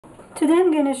Today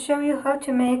I'm going to show you how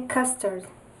to make custard.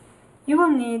 You will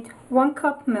need 1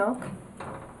 cup milk,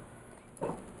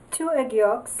 2 egg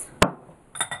yolks,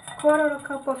 1/4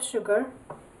 cup of sugar,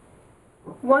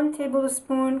 1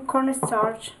 tablespoon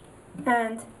cornstarch,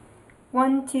 and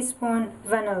 1 teaspoon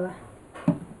vanilla.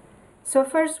 So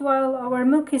first, while our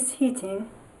milk is heating,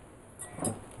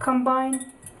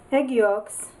 combine egg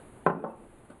yolks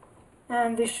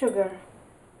and the sugar.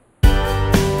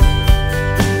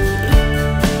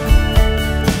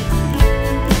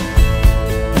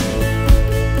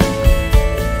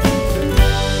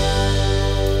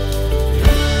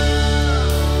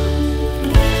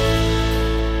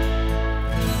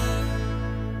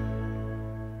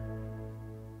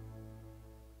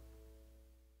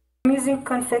 I'm using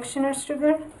confectioners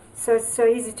sugar, so it's so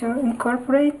easy to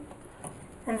incorporate.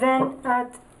 And then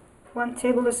add 1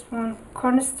 tablespoon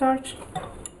cornstarch.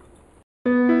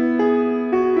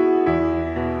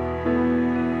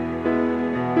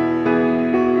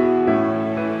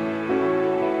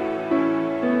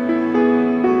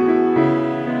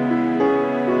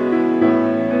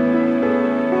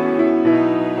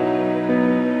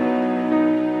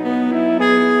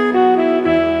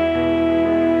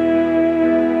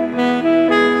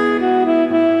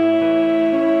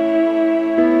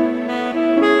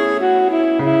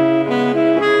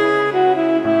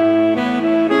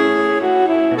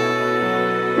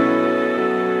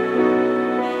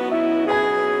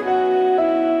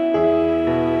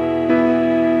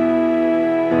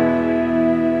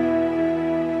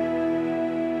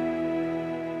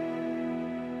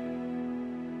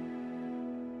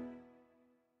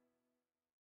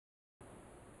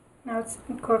 Now it's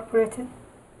incorporated.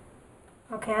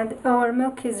 Okay, and our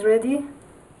milk is ready.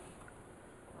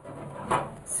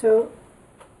 So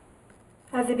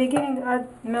at the beginning, add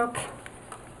milk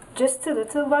just a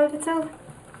little by little,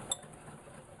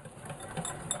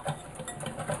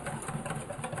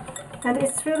 and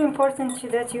it's really important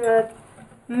that you add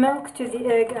milk to the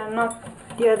egg and not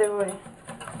the other way.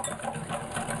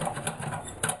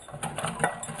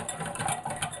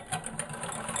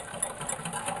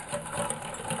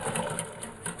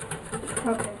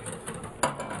 Okay.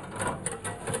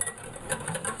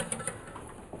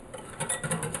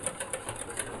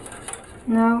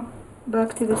 Now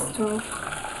back to the stove.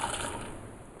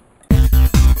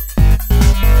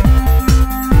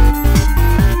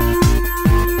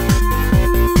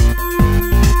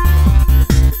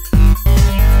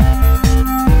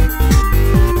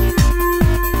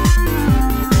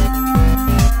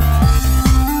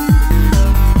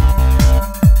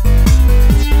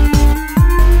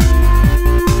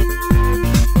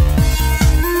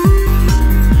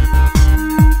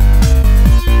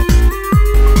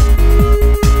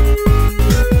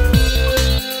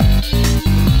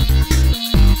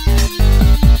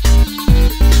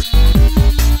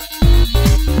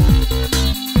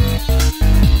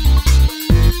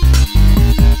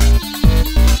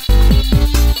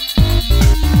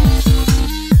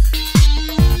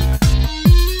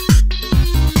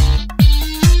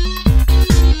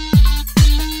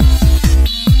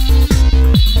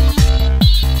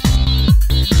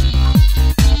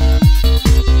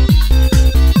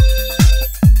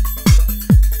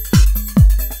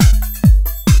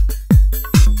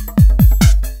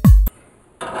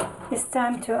 It's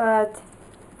time to add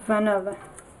vanilla.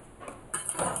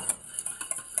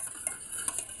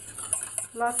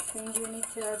 Last thing, you need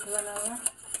to add vanilla.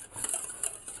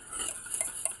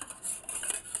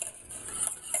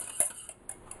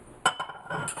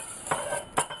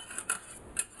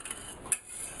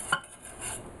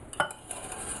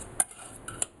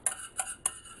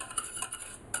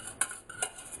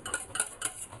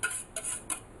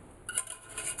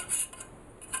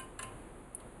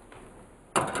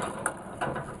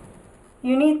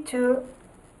 You need to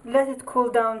let it cool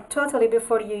down totally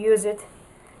before you use it,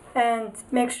 and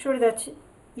make sure that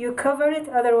you cover it,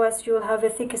 otherwise you will have a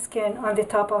thick skin on the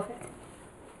top of it.